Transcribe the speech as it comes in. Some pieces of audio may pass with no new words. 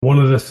One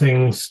of the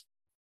things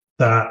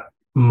that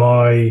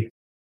my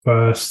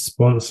first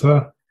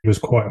sponsor was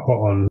quite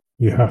hot on,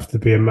 you have to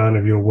be a man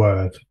of your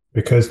word,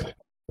 because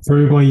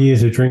through my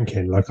years of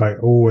drinking, I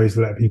always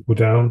let people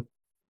down,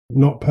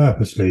 not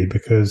purposely,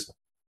 because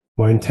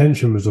my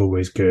intention was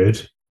always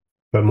good,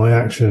 but my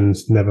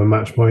actions never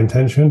matched my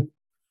intention.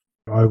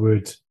 I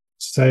would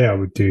say I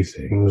would do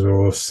things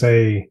or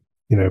say,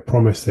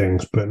 promise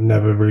things, but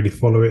never really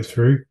follow it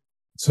through.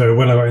 So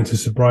when I got into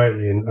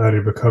sobriety and early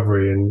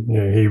recovery, and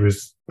he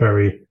was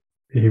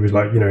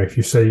like, if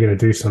you say you're going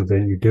to do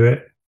something, you do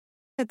it.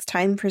 It's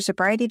time for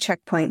Sobriety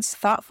Checkpoint's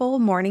thoughtful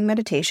morning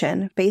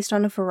meditation based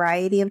on a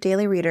variety of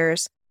daily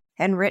readers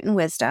and written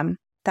wisdom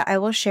that I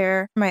will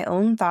share my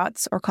own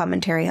thoughts or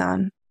commentary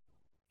on.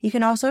 You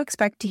can also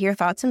expect to hear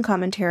thoughts and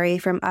commentary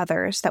from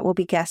others that will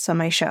be guests on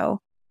my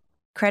show.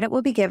 Credit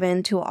will be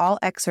given to all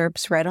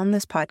excerpts read on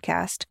this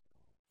podcast,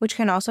 which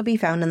can also be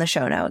found in the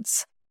show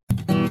notes.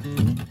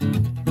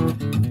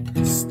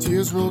 As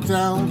tears roll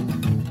down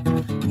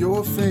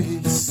your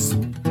face,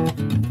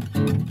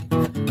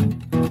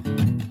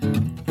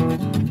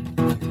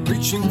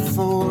 reaching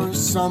for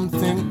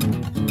something,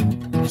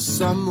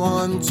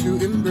 someone to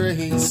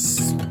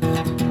embrace,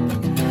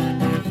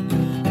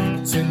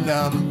 to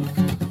numb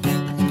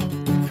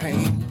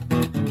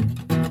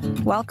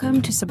pain.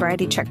 Welcome to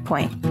Sobriety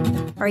Checkpoint.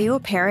 Are you a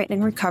parent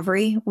in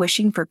recovery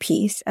wishing for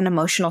peace and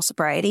emotional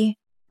sobriety?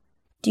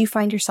 Do you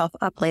find yourself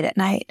up late at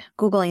night,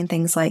 Googling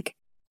things like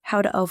how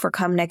to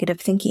overcome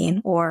negative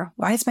thinking or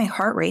why is my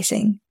heart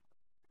racing?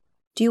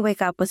 Do you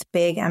wake up with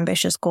big,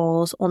 ambitious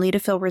goals only to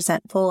feel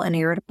resentful and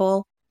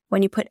irritable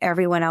when you put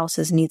everyone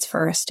else's needs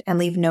first and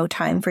leave no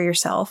time for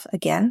yourself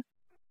again?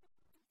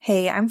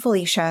 Hey, I'm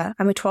Felicia.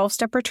 I'm a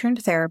 12-step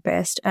returned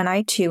therapist, and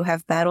I too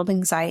have battled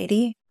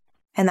anxiety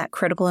and that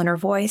critical inner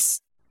voice.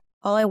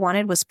 All I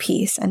wanted was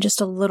peace and just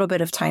a little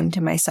bit of time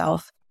to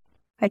myself.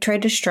 I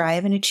tried to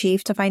strive and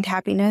achieve to find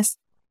happiness,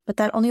 but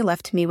that only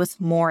left me with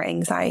more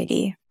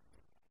anxiety.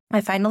 I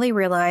finally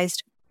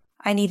realized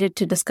I needed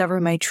to discover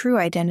my true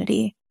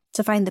identity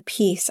to find the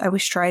peace I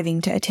was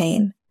striving to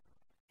attain.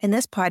 In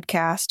this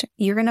podcast,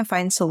 you're going to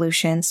find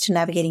solutions to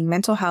navigating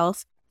mental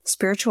health,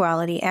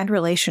 spirituality, and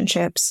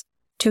relationships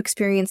to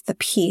experience the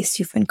peace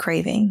you've been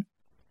craving.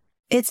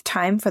 It's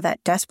time for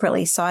that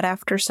desperately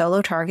sought-after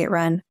solo Target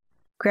run.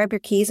 Grab your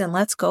keys and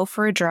let's go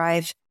for a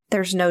drive.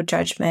 There's no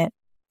judgment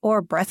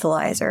or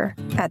breathalyzer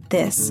at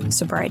this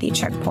sobriety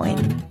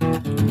checkpoint.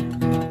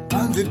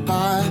 Blinded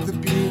by the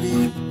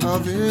beauty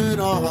of it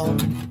all,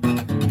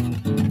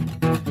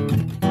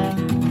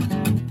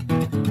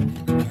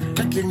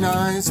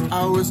 recognized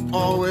I was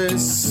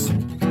always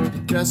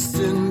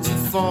destined to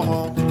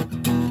fall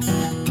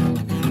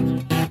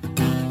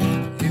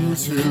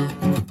into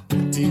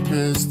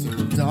deepest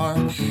of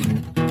dark.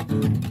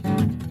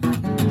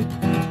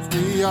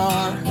 We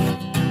are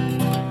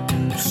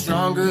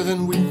stronger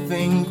than we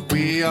think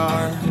we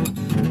are.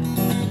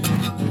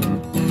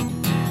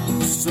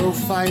 So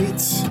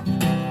fight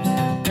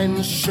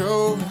and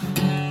show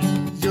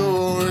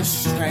your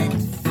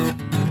strength.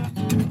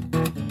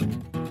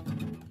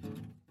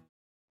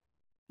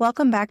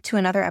 Welcome back to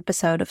another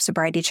episode of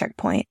Sobriety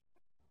Checkpoint.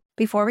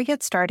 Before we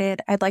get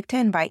started, I'd like to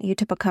invite you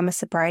to become a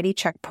Sobriety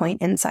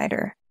Checkpoint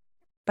Insider.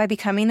 By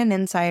becoming an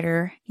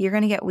insider, you're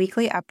going to get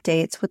weekly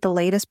updates with the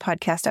latest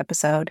podcast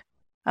episode,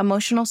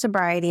 emotional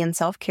sobriety and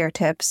self-care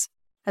tips,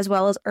 as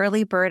well as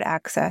early bird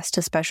access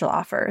to special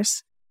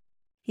offers.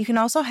 You can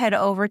also head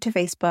over to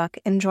Facebook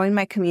and join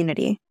my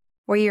community,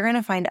 where you're going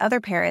to find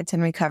other parents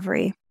in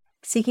recovery,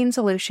 seeking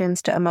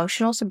solutions to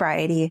emotional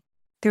sobriety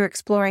through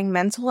exploring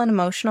mental and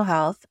emotional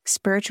health,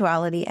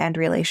 spirituality, and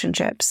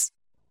relationships.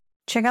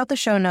 Check out the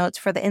show notes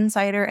for the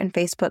Insider and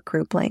Facebook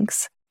group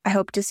links. I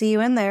hope to see you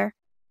in there.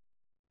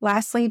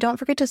 Lastly, don't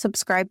forget to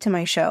subscribe to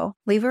my show,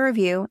 leave a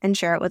review, and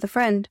share it with a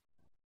friend.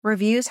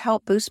 Reviews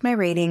help boost my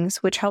ratings,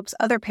 which helps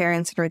other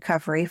parents in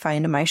recovery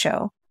find my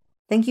show.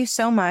 Thank you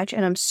so much,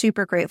 and I'm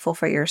super grateful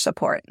for your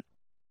support.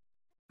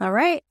 All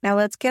right, now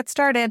let's get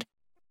started.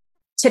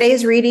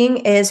 Today's reading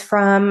is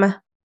from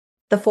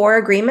The Four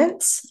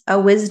Agreements, a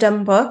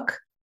wisdom book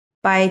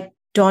by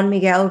Don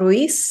Miguel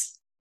Ruiz.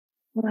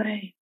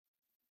 I'm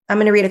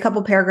going to read a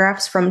couple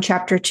paragraphs from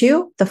chapter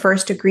 2, the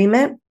first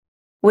agreement,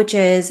 which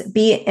is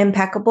be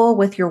impeccable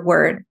with your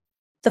word.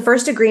 The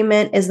first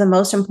agreement is the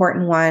most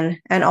important one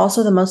and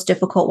also the most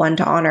difficult one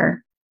to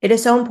honor. It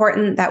is so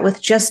important that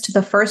with just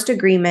the first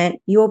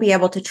agreement, you will be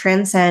able to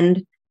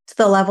transcend to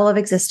the level of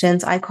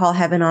existence I call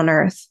heaven on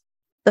earth.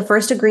 The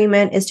first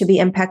agreement is to be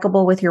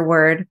impeccable with your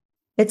word.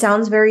 It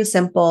sounds very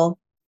simple,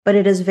 but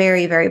it is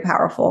very, very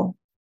powerful.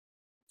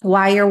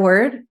 Why your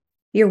word?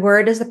 Your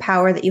word is the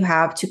power that you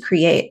have to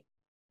create.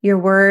 Your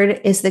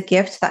word is the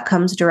gift that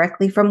comes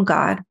directly from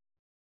God.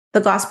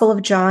 The Gospel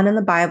of John in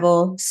the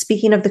Bible,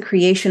 speaking of the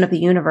creation of the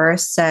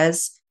universe,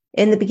 says,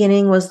 "In the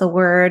beginning was the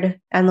Word,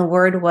 and the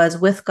Word was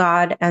with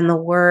God, and the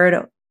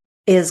Word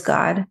is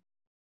God."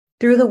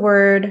 Through the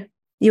Word,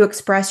 you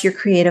express your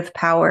creative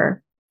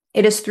power.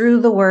 It is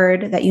through the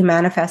Word that you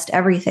manifest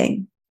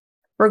everything.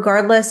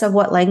 Regardless of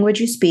what language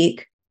you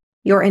speak,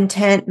 your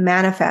intent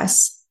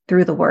manifests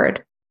through the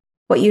word.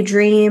 What you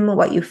dream,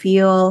 what you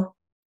feel,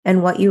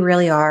 and what you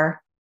really are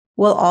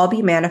will all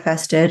be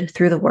manifested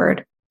through the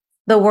word.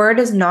 The word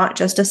is not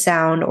just a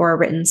sound or a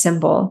written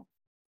symbol.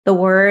 The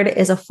word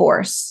is a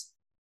force.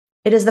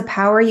 It is the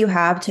power you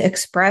have to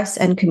express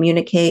and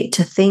communicate,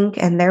 to think,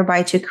 and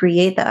thereby to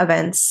create the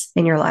events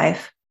in your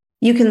life.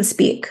 You can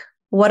speak.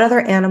 What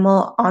other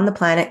animal on the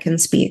planet can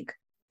speak?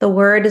 The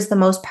word is the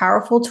most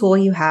powerful tool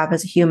you have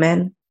as a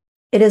human.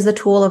 It is the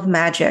tool of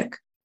magic.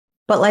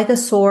 But like a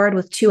sword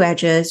with two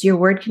edges, your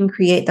word can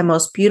create the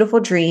most beautiful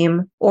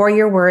dream, or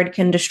your word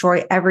can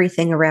destroy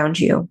everything around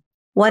you.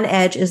 One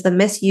edge is the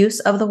misuse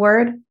of the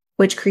word,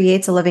 which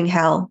creates a living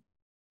hell.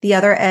 The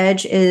other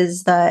edge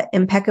is the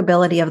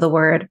impeccability of the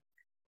word,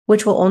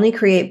 which will only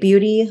create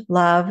beauty,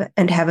 love,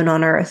 and heaven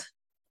on earth.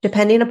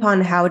 Depending upon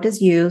how it is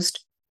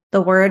used,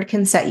 the word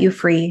can set you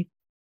free,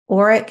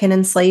 or it can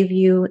enslave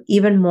you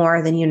even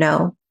more than you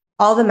know.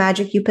 All the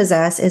magic you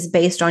possess is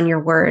based on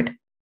your word.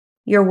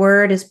 Your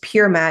word is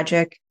pure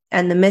magic,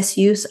 and the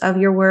misuse of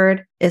your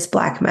word is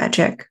black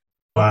magic.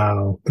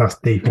 Wow, that's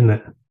deep, isn't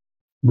it?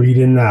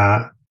 Reading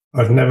that,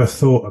 I've never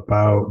thought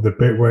about the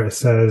bit where it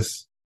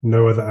says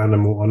no other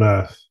animal on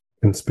earth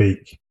can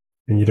speak.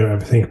 And you don't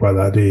ever think about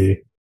that, do you?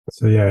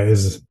 So yeah, it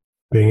is,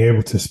 being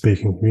able to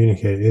speak and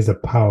communicate is a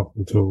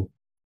powerful tool.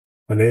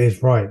 And it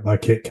is right,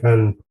 like it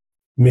can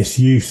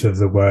misuse of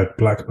the word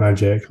black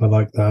magic. I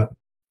like that.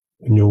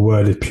 And your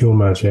word is pure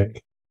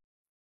magic.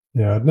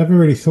 Yeah, I'd never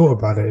really thought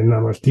about it in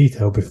that much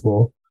detail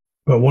before.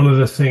 But one of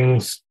the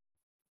things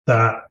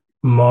that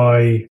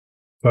my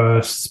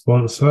first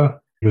sponsor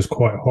was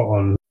quite hot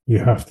on, you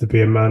have to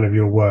be a man of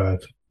your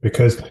word.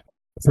 Because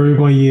through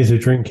my years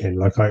of drinking,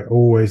 like I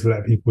always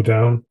let people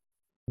down,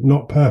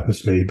 not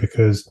purposely,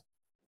 because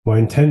my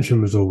intention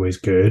was always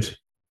good,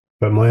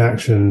 but my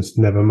actions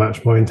never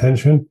matched my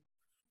intention.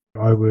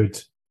 I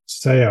would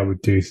say I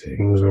would do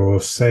things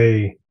or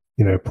say,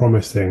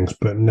 promise things,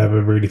 but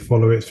never really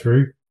follow it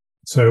through.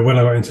 So when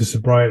I got into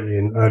sobriety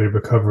and early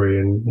recovery,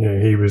 and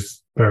he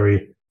was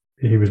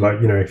like,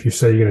 if you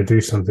say you're going to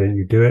do something,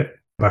 you do it,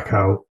 back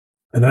out.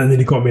 And that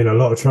nearly got me in a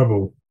lot of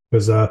trouble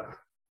because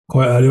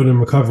quite early on in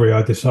recovery,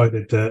 I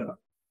decided that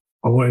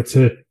I wanted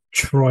to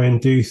try and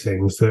do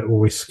things that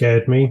always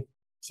scared me.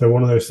 So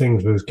one of those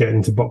things was getting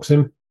into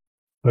boxing.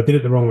 I did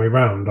it the wrong way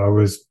round. I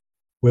was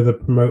with a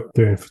promoter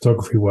doing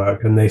photography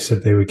work, and they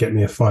said they would get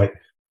me a fight.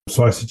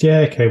 So I said, yeah,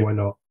 okay, why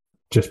not?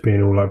 Just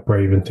being all like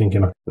brave and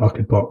thinking I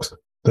could box.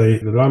 They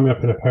lined me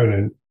up an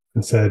opponent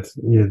and said,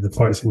 the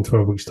fight's in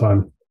 12 weeks'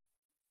 time.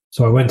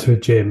 So I went to a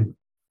gym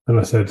and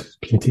I said,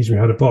 can you teach me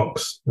how to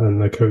box?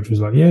 And the coach was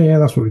like, yeah,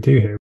 that's what we do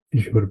here.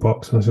 You should go to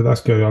box. And I said, that's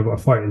good. I've got a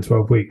fight in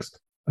 12 weeks.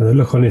 And the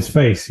look on his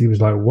face, he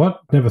was like, what?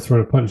 Never thrown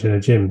a punch in a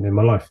gym in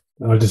my life.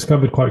 And I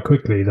discovered quite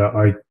quickly that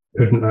I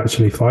couldn't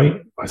actually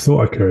fight. I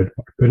thought I could,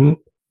 but I couldn't.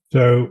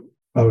 So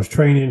I was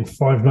training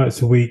 5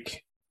 nights a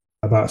week,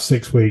 about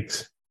 6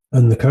 weeks.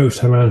 And the coach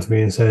turned around to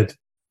me and said,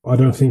 I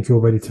don't think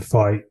you're ready to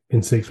fight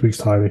in 6 weeks'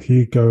 time. If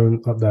you go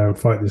up there and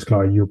fight this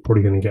guy, you're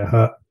probably going to get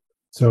hurt.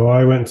 So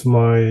I went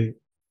to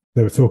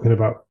they were talking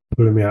about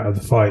pulling me out of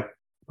the fight.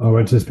 I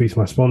went to speak to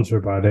my sponsor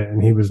about it,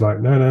 and he was like,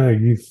 no,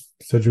 you've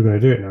said you're going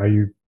to do it now.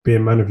 You be a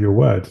man of your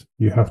word.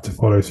 You have to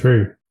follow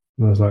through.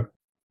 And I was like,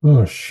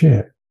 oh,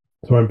 shit.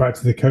 So I went back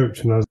to the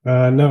coach and I was,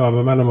 no, I'm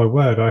a man of my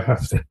word. I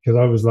have to, because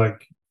I was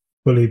like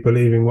fully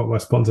believing what my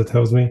sponsor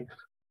tells me.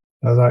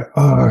 I was like,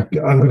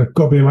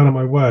 got to be a man of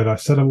my word. I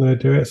said I'm going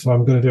to do it, so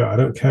I'm going to do it. I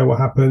don't care what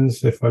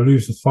happens. If I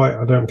lose the fight,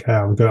 I don't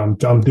care.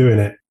 I'm doing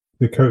it.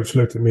 The coach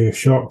looked at me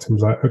shocked and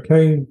was like,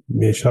 okay,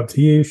 it's up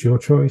to you. It's your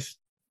choice.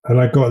 And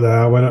I got there.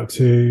 I went up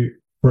to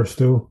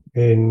Bristol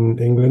in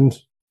England,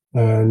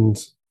 and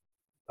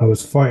I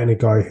was fighting a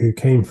guy who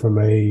came from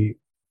a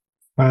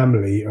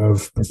family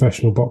of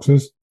professional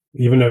boxers.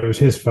 Even though it was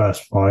his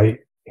first fight,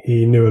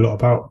 he knew a lot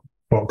about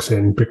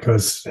boxing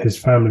because his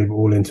family were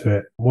all into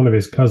it. One of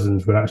his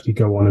cousins would actually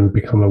go on and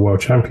become a world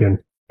champion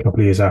a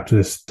couple of years after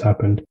this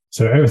happened.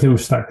 So everything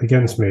was stacked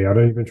against me. I'd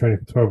only been training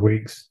for 12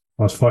 weeks.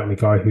 I was fighting a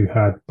guy who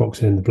had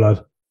boxing in the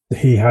blood.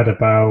 He had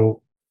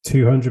about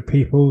 200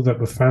 people that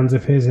were fans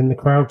of his in the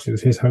crowd because it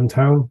was his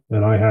hometown,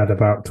 and I had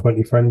about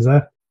 20 friends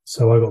there.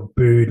 So I got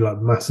booed like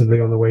massively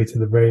on the way to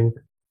the ring,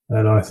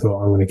 and I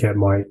thought I'm going to get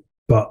my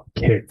butt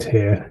kicked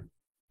here.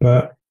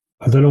 But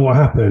I don't know what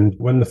happened.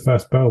 When the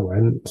first bell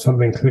went,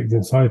 something clicked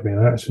inside me,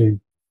 and I actually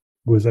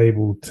was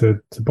able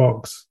to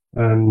box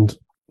and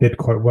did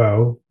quite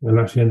well, and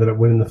actually ended up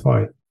winning the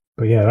fight.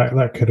 But yeah,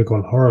 that could have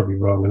gone horribly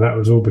wrong, and that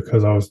was all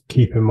because I was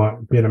being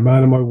a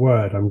man of my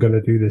word. I'm going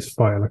to do this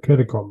fight, and I could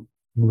have got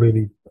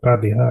really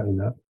badly hurt in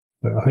that.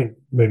 But I think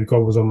maybe God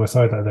was on my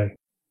side that day.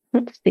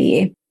 Let's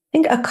see. I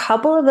think a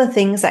couple of the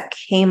things that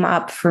came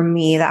up for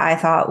me that I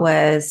thought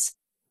was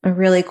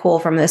really cool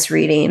from this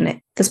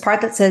reading. This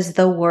part that says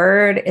the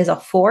word is a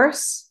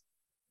force.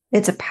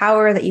 It's a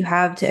power that you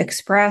have to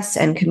express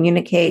and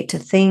communicate, to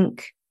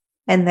think,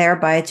 and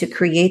thereby to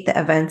create the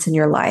events in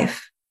your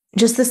life.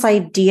 Just this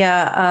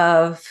idea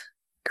of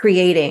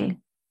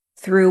creating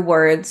through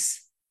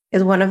words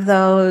is one of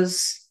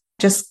those,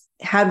 just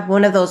had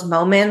one of those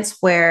moments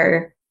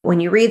where when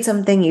you read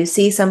something, you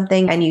see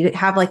something and you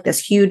have like this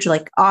huge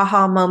like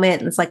aha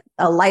moment and it's like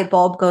a light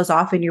bulb goes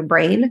off in your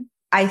brain.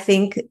 I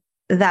think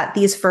that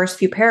these first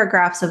few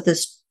paragraphs of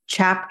this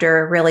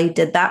chapter really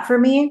did that for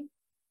me.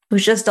 It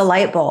was just a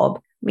light bulb.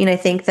 I mean, I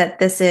think that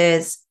this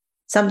is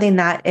something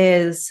that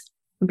is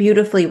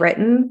beautifully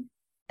written.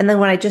 And then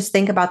when I just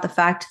think about the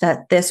fact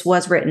that this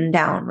was written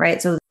down,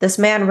 right? So this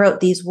man wrote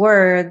these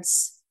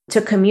words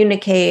to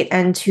communicate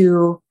and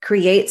to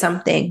create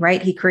something,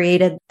 right? He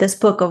created this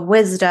book of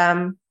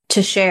wisdom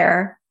to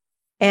share,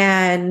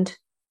 and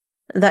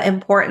the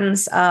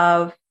importance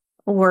of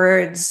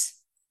words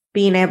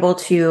being able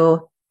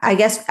to, I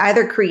guess,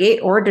 either create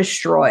or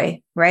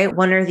destroy, right?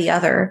 One or the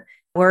other.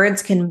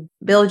 Words can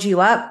build you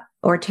up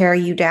or tear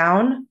you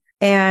down.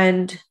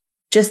 And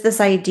just this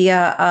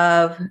idea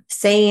of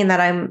saying that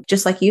I'm,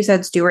 just like you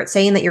said, Stuart,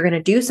 saying that you're going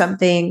to do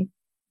something,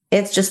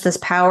 it's just this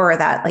power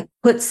that like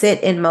puts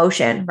it in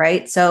motion,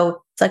 right?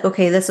 So it's like,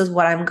 okay, this is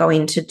what I'm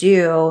going to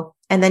do.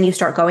 And then you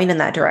start going in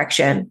that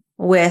direction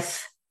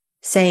with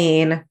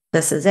saying,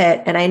 this is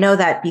it. And I know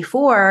that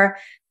before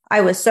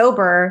I was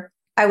sober,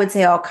 I would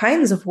say all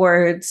kinds of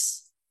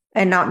words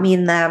and not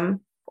mean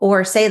them,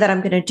 or say that I'm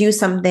going to do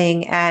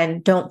something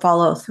and don't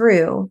follow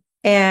through.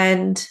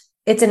 And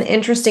it's an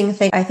interesting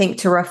thing, I think,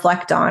 to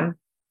reflect on,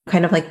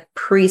 kind of like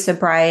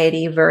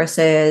pre-sobriety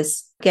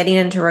versus getting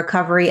into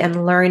recovery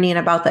and learning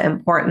about the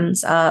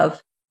importance of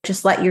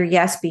just let your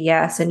yes be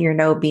yes and your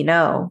no be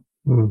no.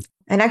 Mm.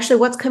 And actually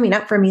what's coming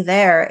up for me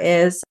there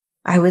is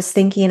I was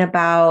thinking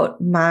about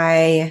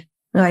I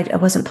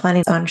wasn't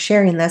planning on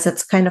sharing this.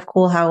 It's kind of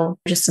cool how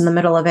just in the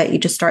middle of it, you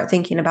just start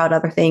thinking about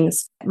other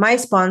things. My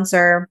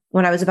sponsor,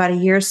 when I was about a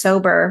year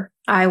sober,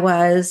 I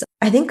was,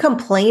 I think,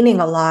 complaining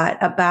a lot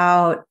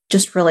about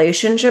just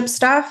relationship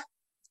stuff.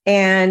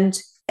 And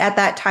at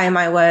that time,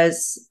 I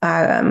was,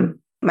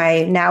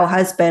 my now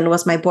husband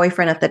was my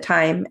boyfriend at the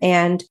time.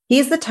 And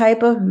he's the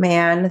type of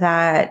man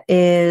that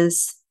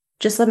is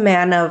just a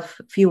man of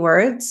few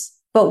words.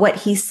 But what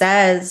he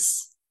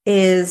says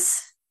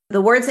is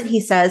the words that he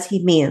says,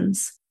 he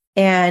means.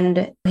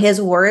 And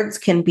his words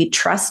can be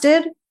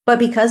trusted. But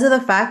because of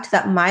the fact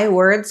that my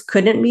words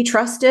couldn't be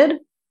trusted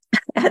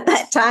at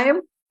that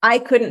time, I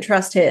couldn't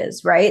trust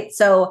his, right?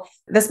 So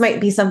this might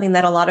be something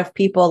that a lot of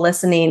people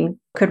listening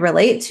could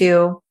relate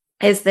to,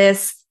 is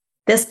this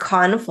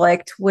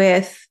conflict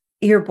with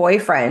your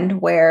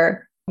boyfriend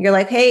where you're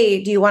like,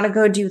 hey, do you want to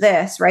go do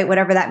this, right?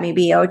 Whatever that may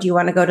be. Oh, do you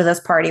want to go to this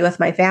party with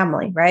my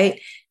family, right?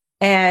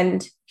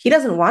 And he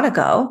doesn't want to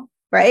go,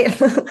 right?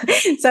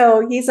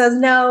 So he says,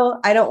 no,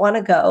 I don't want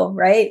to go,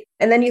 right?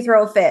 And then you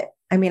throw a fit.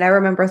 I mean, I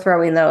remember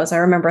throwing those. I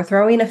remember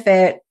throwing a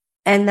fit,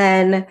 and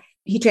then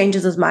he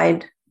changes his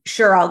mind.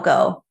 Sure, I'll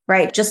go,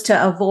 right? Just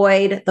to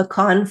avoid the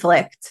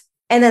conflict.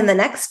 And then the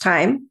next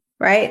time,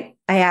 right,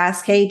 I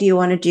ask, hey, do you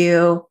want to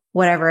do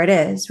whatever it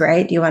is,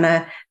 right? Do you want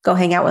to go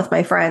hang out with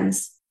my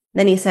friends?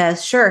 Then he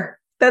says, sure.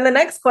 Then the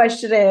next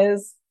question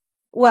is,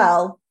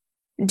 well,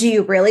 do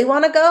you really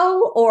want to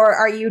go? Or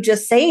are you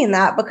just saying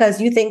that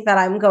because you think that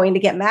I'm going to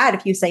get mad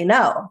if you say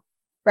no,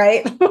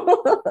 right?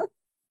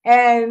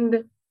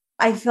 And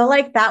I feel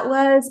like that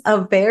was a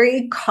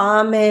very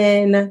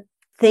common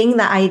thing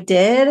that I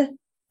did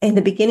in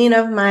the beginning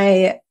of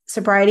my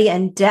sobriety,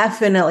 and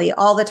definitely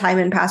all the time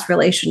in past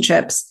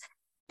relationships.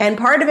 And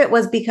part of it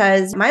was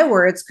because my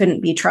words couldn't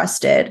be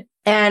trusted.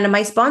 And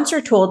my sponsor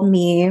told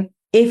me,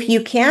 if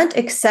you can't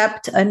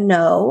accept a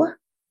no,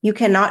 you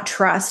cannot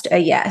trust a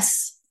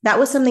yes. That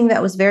was something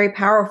that was very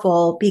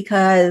powerful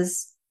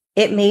because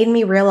it made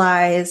me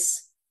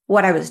realize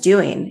what I was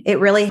doing. It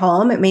really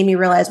home. It made me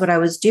realize what I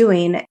was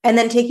doing. And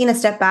then taking a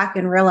step back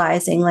and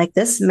realizing, like,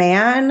 this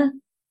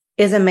man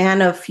is a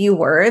man of few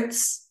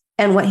words.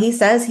 And what he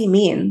says, he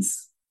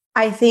means.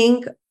 I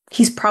think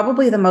he's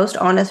probably the most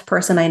honest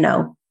person I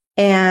know.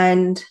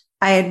 And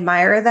I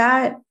admire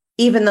that,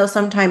 even though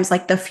sometimes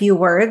like the few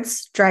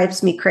words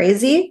drives me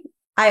crazy.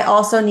 I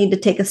also need to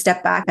take a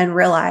step back and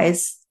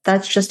realize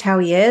that's just how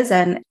he is.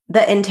 And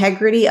the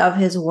integrity of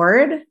his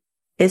word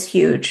is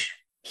huge.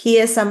 He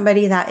is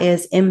somebody that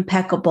is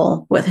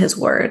impeccable with his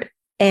word.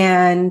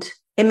 And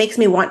it makes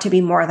me want to be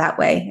more that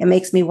way. It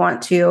makes me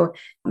want to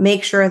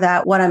make sure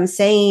that what I'm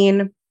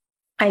saying,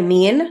 I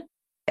mean.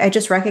 I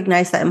just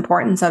recognize the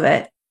importance of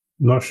it.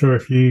 I'm not sure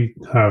if you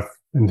have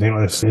anything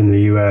like this in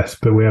the US,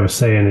 but we have a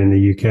saying in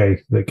the UK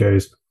that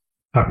goes,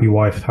 happy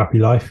wife, happy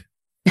life.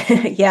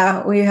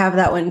 Yeah, we have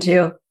that one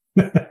too.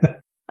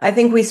 I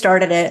think we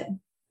started it.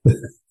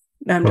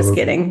 No, I'm just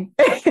kidding.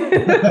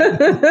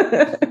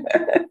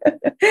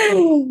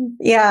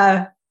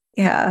 Yeah.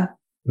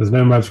 There's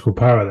no magical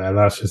power there.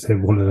 That's just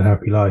him wanting a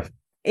happy life.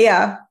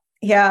 Yeah.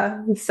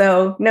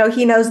 So, no,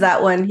 he knows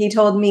that one. He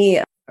told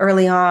me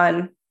early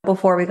on,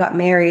 before we got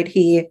married,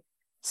 he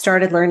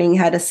started learning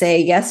how to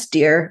say, yes,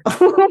 dear.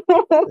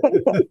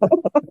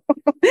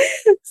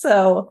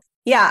 So,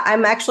 yeah,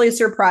 I'm actually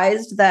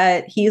surprised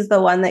that he's the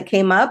one that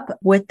came up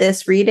with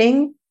this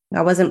reading.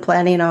 I wasn't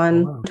planning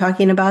on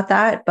talking about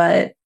that,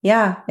 but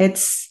yeah,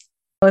 if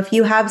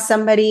you have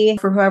somebody,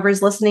 for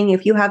whoever's listening,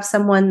 if you have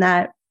someone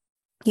that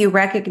you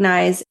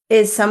recognize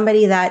is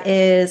somebody that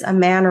is a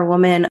man or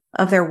woman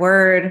of their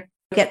word.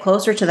 Get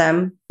closer to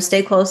them,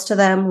 stay close to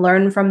them,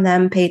 learn from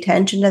them, pay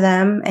attention to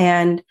them,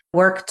 and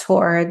work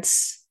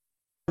towards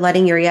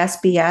letting your yes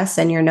be yes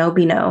and your no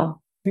be no.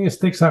 I think it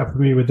sticks out for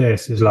me with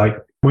this is like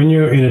when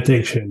you're in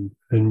addiction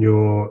and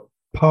your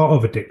part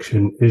of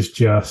addiction is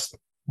just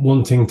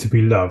wanting to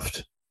be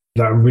loved,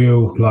 that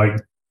real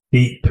like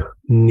deep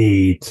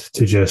need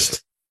to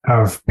just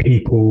have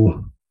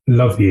people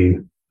love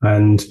you.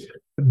 And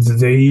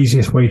the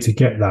easiest way to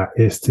get that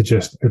is to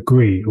just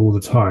agree all the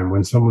time.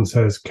 When someone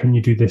says, can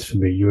you do this for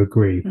me? You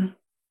agree. Mm.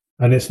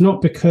 And it's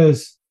not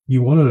because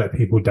you want to let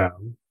people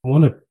down, you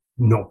want to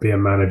not be a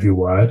man of your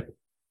word,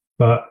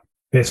 but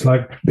it's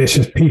like, it's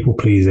just people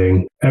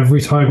pleasing. Every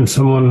time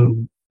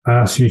someone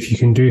asks you if you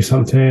can do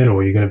something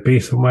or you're going to be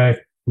somewhere,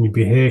 can you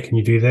be here? Can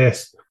you do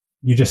this?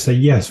 You just say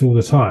yes all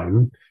the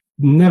time,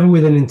 never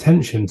with an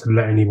intention to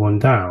let anyone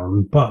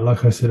down. But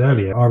like I said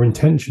earlier, our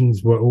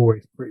intentions were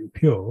always pretty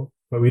pure.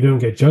 But we don't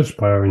get judged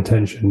by our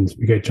intentions.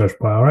 We get judged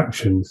by our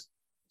actions.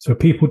 So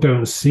people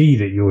don't see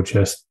that you're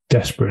just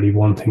desperately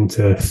wanting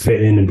to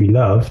fit in and be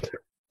loved.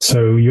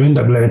 So you end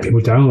up letting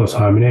people down all the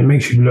time and it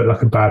makes you look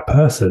like a bad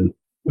person.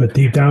 But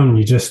deep down,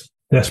 you're just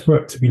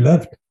desperate to be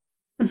loved.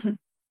 Mm-hmm.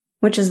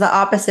 Which is the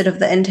opposite of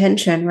the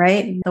intention,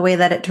 right? The way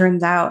that it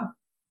turns out.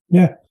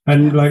 Yeah.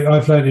 And like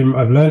I've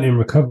learned in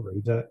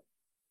recovery that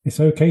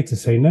it's okay to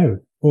say no.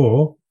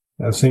 Or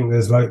I think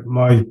there's like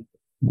my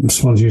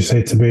response you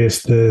say to me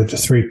is the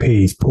 3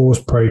 Ps: pause,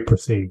 pray,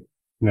 proceed.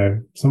 You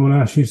know, someone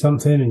asks you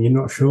something and you're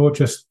not sure,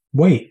 just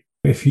wait.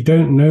 If you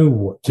don't know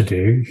what to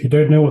do, if you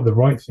don't know what the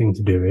right thing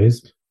to do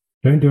is,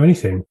 don't do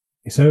anything.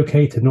 It's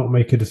okay to not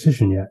make a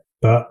decision yet.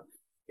 But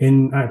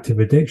in active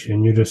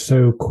addiction, you're just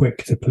so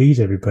quick to please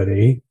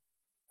everybody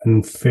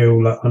and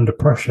feel like under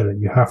pressure that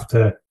you have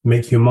to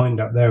make your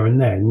mind up there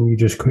and then. You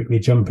just quickly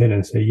jump in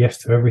and say yes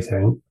to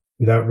everything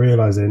without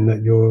realizing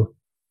that you're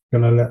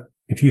going to let.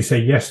 If you say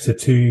yes to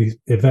 2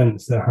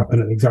 events that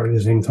happen at exactly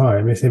the same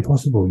time, it's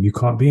impossible. You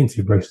can't be in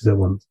 2 places at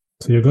once.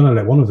 So you're going to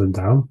let one of them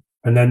down.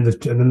 And then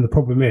the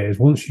problem is,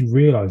 once you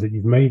realize that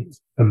you've made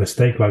a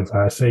mistake like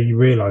that, say you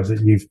realize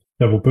that you've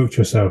double booked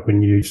yourself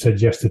and you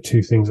said yes to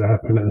 2 things that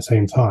happen at the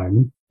same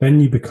time, then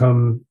you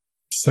become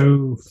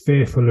so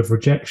fearful of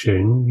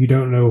rejection, you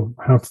don't know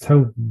how to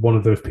tell one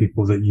of those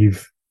people that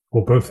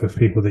or both those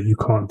people that you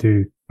can't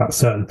do that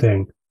certain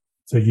thing.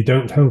 So you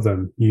don't tell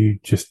them. You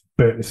just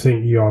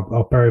think,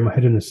 I'll bury my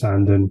head in the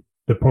sand and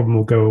the problem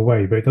will go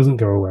away, but it doesn't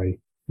go away.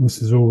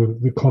 This is all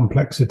the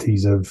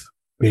complexities of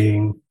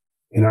being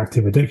in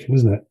active addiction,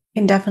 isn't it? I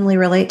can definitely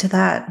relate to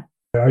that.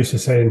 I used to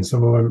say in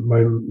some of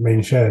my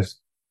main shares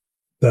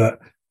that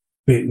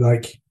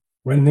like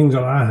when things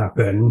like that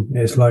happen,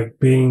 it's like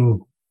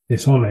being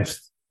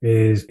dishonest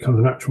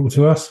comes natural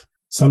to us.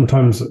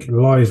 Sometimes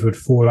lies would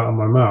fall out of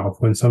my mouth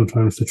when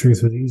sometimes the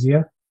truth was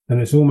easier.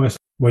 And it's almost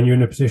when you're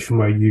in a position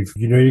where you're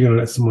going to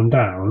let someone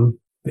down,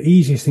 the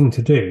easiest thing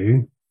to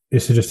do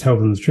is to just tell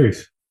them the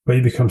truth. But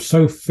you become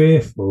so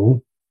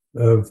fearful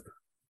of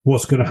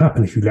what's going to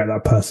happen if you let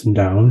that person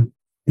down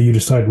that you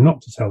decide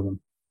not to tell them.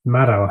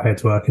 Mad how our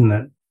heads work, isn't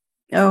it?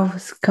 Oh,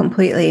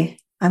 completely.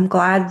 I'm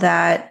glad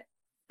that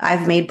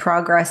I've made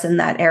progress in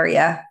that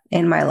area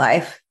in my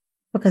life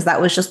because that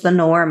was just the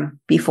norm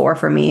before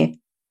for me.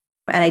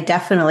 And I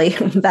definitely,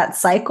 that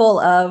cycle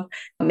of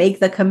make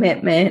the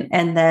commitment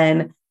and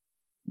then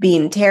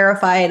being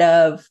terrified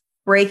of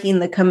breaking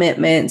the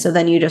commitment. So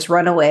then you just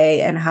run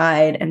away and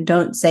hide and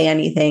don't say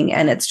anything.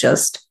 And it's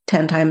just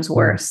 10 times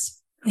worse.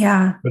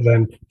 Yeah. But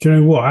then, do you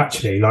know what?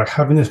 Actually, like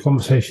having this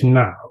conversation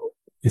now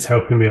is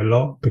helping me a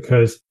lot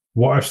because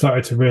what I've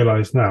started to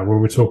realize now when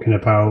we're talking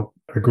about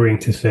agreeing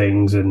to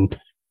things and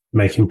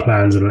making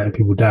plans and letting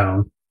people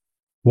down,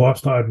 what I've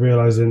started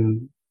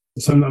realizing,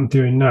 something I'm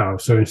doing now.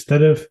 So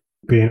instead of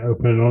being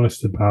open and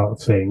honest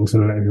about things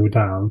and letting people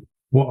down,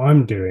 what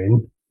I'm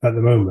doing at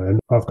the moment,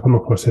 I've come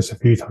across this a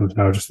few times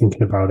now, just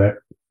thinking about it,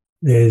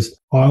 is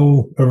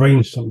I'll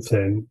arrange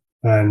something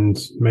and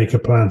make a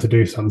plan to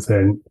do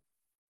something,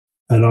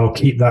 and I'll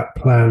keep that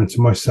plan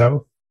to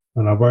myself,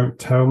 and I won't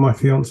tell my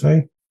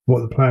fiance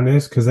what the plan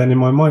is, because then in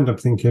my mind I'm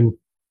thinking,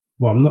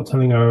 well, I'm not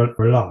telling her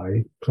a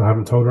lie because I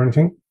haven't told her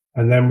anything.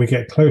 And then we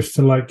get close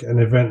to like an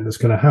event that's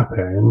going to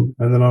happen,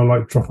 and then I'll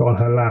like drop it on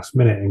her last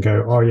minute and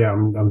go, oh yeah,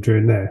 I'm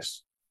doing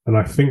this. And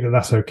I think that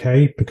that's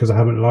okay because I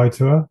haven't lied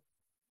to her.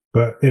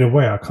 But in a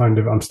way,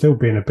 I'm still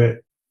being a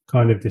bit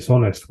kind of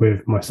dishonest with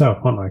myself,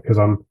 aren't I? Because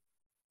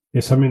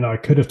it's something that I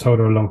could have told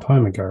her a long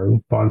time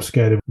ago, but I'm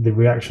scared of the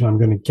reaction I'm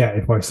going to get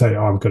if I say,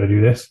 oh, I'm going to do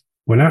this.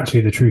 When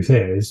actually the truth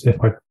is, if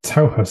I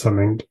tell her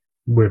something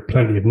with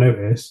plenty of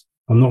notice,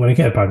 I'm not going to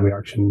get a bad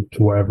reaction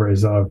to whatever it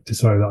is that I've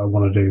decided that I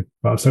want to do.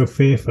 But I'm so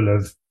fearful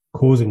of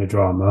causing a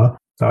drama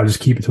that I just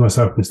keep it to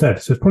myself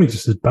instead. So it's probably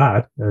just as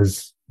bad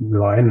as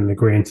lying and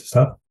agreeing to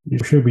stuff. You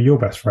should be your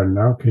best friend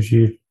now because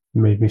you've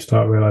made me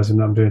start realizing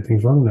that I'm doing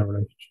things wrong in that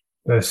relationship.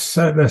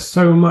 There's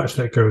so much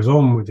that goes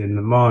on within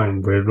the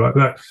mind with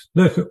like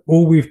look,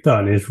 all we've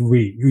done is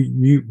read.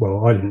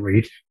 Well, I didn't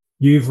read.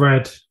 you've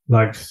read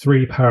like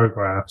 3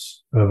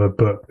 paragraphs of a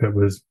book that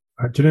was,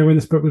 do you know when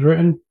this book was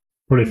written?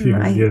 Probably a few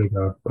years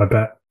ago, I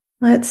bet.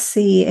 Let's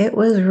see. It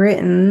was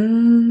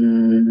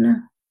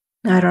written,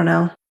 I don't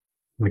know.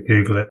 Let me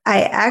Google it.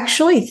 I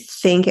actually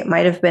think it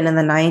might have been in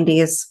the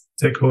 90s.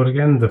 What's it called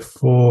again? The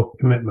 4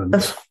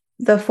 Commitments.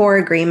 The 4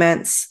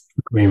 Agreements.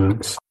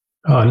 Agreements.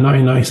 Oh,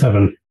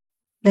 1997.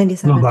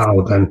 97. Not that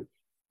old then.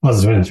 I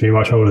was going to be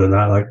much older than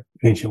that, like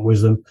ancient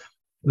wisdom.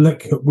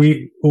 Look,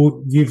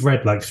 you've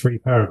read like 3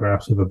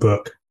 paragraphs of a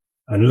book,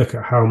 and look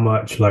at how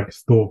much like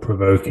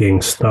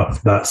thought-provoking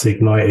stuff that's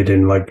ignited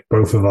in like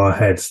both of our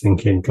heads,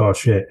 thinking, "God,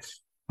 shit,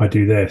 I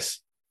do this,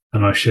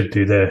 and I should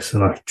do this,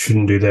 and I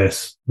shouldn't do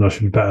this, and I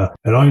should be better."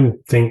 And I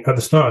think at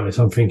the start of this,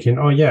 I'm thinking,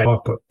 "Oh yeah,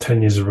 I've got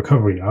 10 years of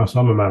recovery now, so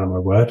I'm a man of my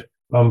word.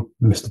 I'm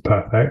Mr.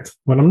 Perfect,"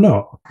 when I'm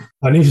not.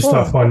 I need to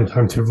start finding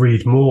time to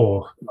read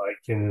more, like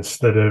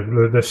instead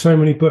of, there's so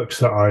many books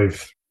that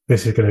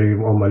this is going to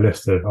be on my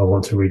list of, I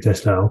want to read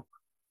this now.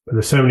 But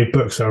there's so many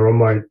books that are on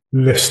my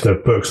list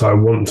of books I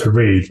want to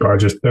read, but I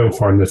just don't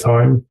find the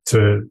time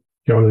to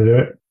get on and do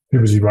it. Too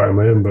busy writing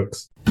my own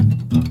books.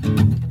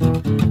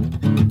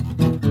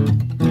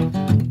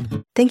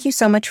 Thank you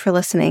so much for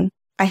listening.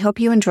 I hope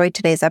you enjoyed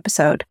today's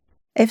episode.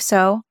 If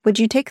so, would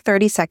you take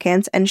 30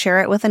 seconds and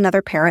share it with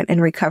another parent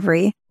in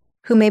recovery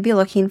who may be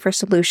looking for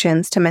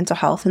solutions to mental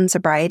health and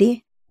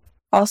sobriety?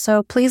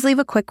 Also, please leave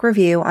a quick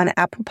review on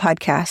Apple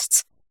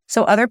Podcasts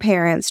so other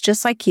parents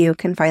just like you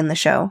can find the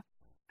show.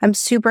 I'm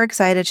super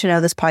excited to know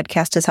this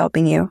podcast is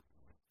helping you.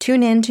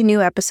 Tune in to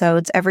new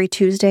episodes every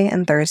Tuesday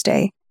and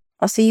Thursday.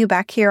 I'll see you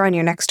back here on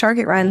your next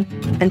Target Run.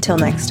 Until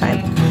next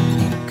time.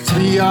 'Cause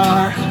we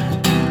are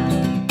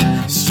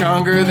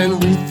stronger than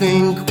we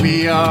think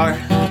we are.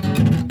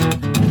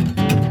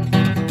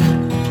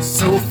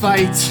 So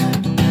fight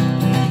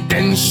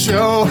and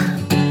show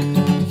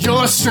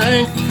your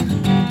strength.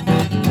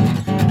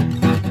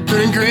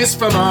 Learn grace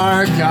from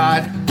our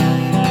God.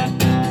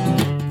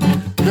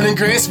 Learn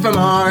grace from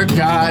our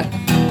God.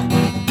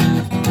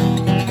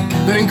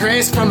 Learn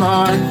grace from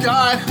our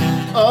God.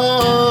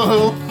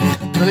 Oh,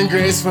 learn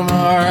grace from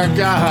our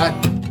God.